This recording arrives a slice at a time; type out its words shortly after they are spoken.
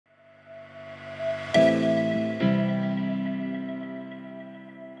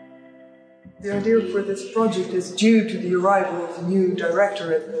The idea for this project is due to the arrival of a new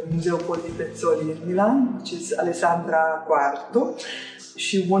director at the Museo Poldi Pezzoli in Milan, which is ARTE.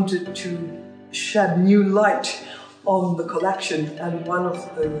 She wanted to shed new light on the collection, and one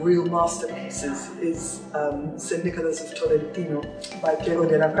of the real masterpieces is St. Nicholas of Tolentino by Piero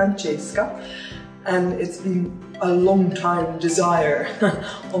della Francesca. And it's been a long time desire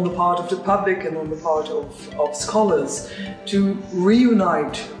on the part of the public and on the part of scholars to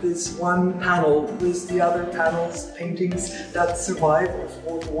reunite this one panel with the other panels, paintings that survive of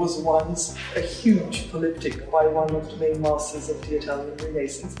what was once a huge polyptych by one of the main masters of the Italian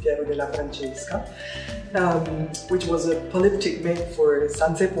Renaissance, Piero della Francesca, which was a polyptych made for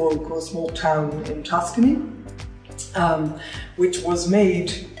San Sepolcro, a small town in Tuscany, which was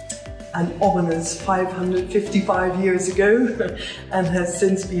made an ominous 555 years ago and has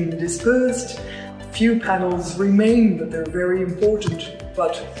since been dispersed. Few panels remain, but they're very important,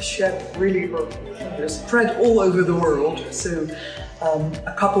 but they're spread all over the world. So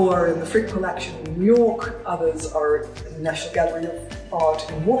a couple are in the Frick collection in New York, others are in the National Gallery of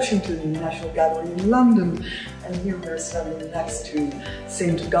Art in Washington, National Gallery in London, and here we're standing next to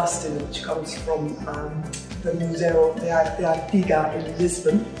St. Augustine, which comes from the Museo de Arte Antica in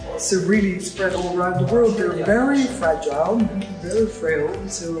Lisbon. So really spread all around the world. They're very fragile, very frail,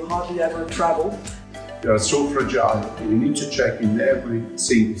 so hardly ever travel. They are so fragile, you need to check in every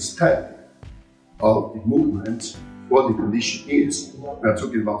single step of the movement what the condition is. We are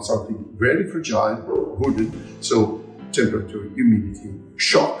talking about something very fragile, wooden, so temperature, humidity,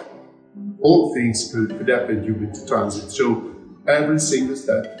 shock, all things could happen during the transit. So every single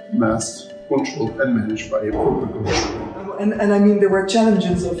step must controlled and managed by a proper commission. And I mean, there were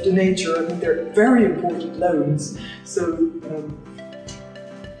challenges of the nature. I mean, they're very important loans. So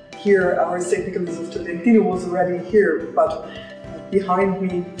here, our St. Nicholas of Tolentino was already here, but behind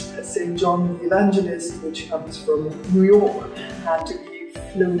me, St. John the Evangelist, which comes from New York, had to be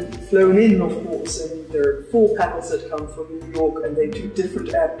flown in, of course, and there are 4 panels that come from New York, and they do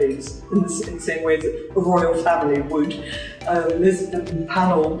different airplanes in the same way that a royal family would. Lisbon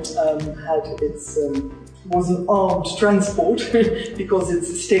panel was an armed transport because it's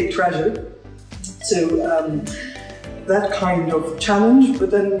a state treasure. So that kind of challenge, but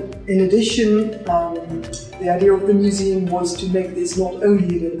then in addition, the idea of the museum was to make this not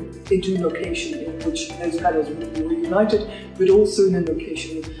only into a location in which those panels would be reunited, but also in a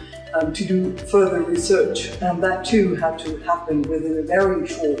location to do further research, and that too had to happen within a very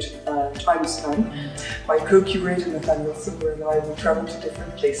short time span. My co-curator Nathaniel Silver and I will travel to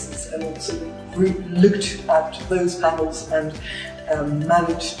different places and also looked at those panels and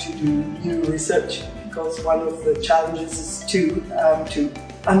managed to do new research, because one of the challenges is to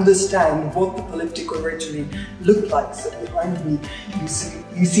understand what the polyptych originally looked like. So behind me you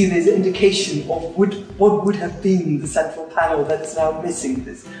see this indication of what would have been the central panel that is now missing,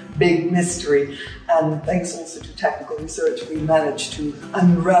 this big mystery. And thanks also to technical research, we managed to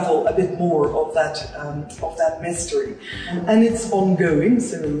unravel a bit more of that mystery. And it's ongoing.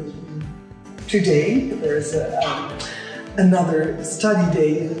 So today there's another study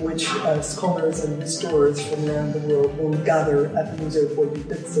day in which scholars and restorers from around the world will gather at the Museo Poldi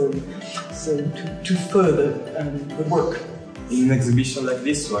Pezzoli, so to further the work. In an exhibition like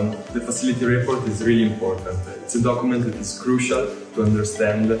this one, the facility report is really important. It's a document that is crucial to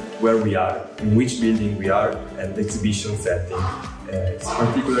understand where we are, in which building we are, and the exhibition setting. It's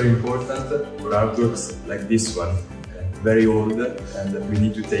particularly important for artworks like this one, very old, and we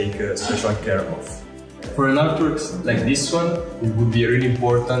need to take special care of. For an artwork like this one, it would be really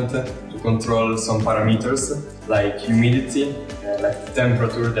important to control some parameters like humidity, like the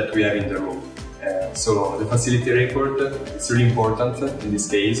temperature that we have in the room. So the facility report is really important in this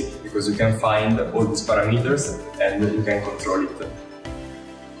case, because you can find all these parameters and you can control it.